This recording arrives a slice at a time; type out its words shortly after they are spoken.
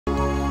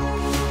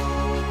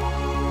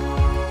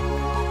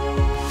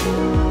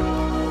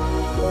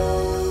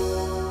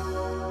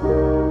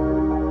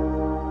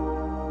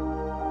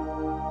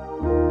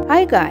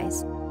Hi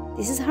guys,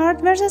 this is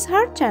Heart vs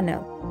Heart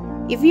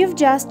channel. If you've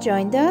just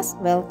joined us,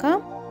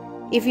 welcome.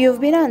 If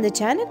you've been on the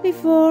channel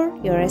before,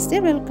 you're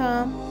still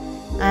welcome.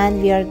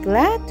 And we are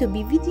glad to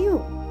be with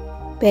you.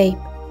 Babe,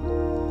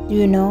 do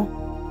you know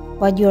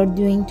what you're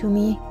doing to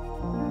me?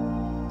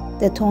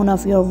 The tone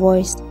of your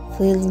voice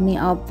fills me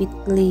up with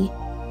glee.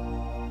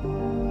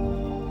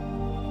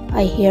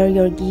 I hear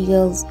your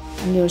giggles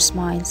and your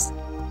smiles.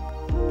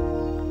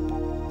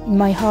 In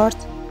my heart,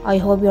 I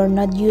hope you're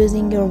not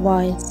using your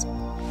wiles.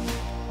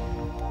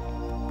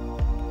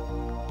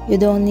 You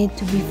don't need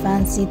to be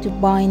fancy to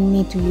bind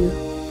me to you.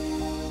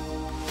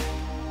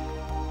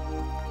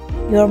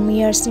 Your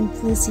mere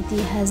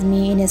simplicity has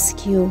me in a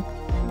skew.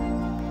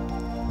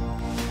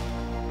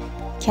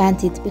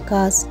 Can't it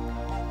because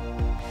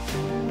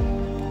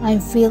I'm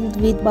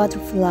filled with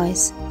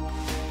butterflies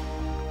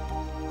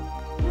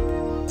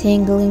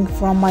tingling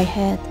from my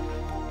head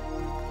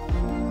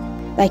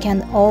like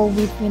an owl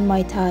between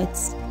my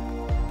thighs.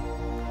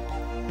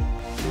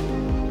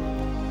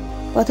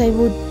 What I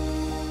would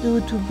do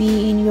to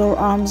be in your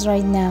arms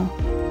right now,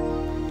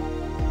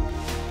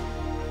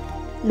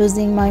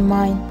 losing my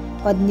mind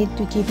but need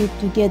to keep it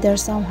together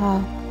somehow,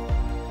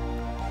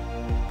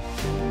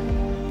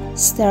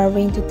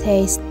 starving to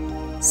taste,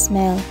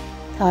 smell,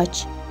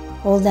 touch,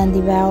 hold and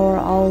devour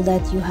all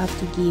that you have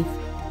to give.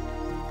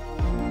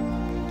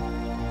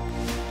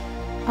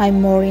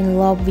 I'm more in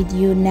love with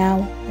you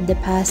now. In the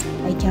past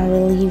I can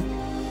relive.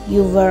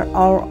 You were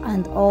or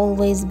and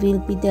always will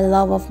be the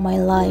love of my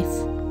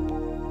life.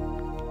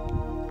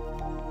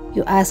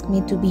 You asked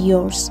me to be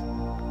yours.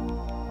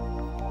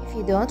 If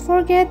you don't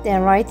forget,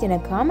 then write in the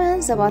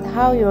comments about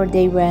how your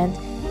day went.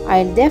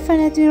 I'll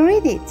definitely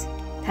read it.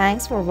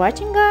 Thanks for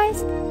watching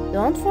guys.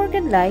 Don't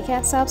forget like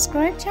and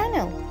subscribe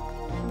channel.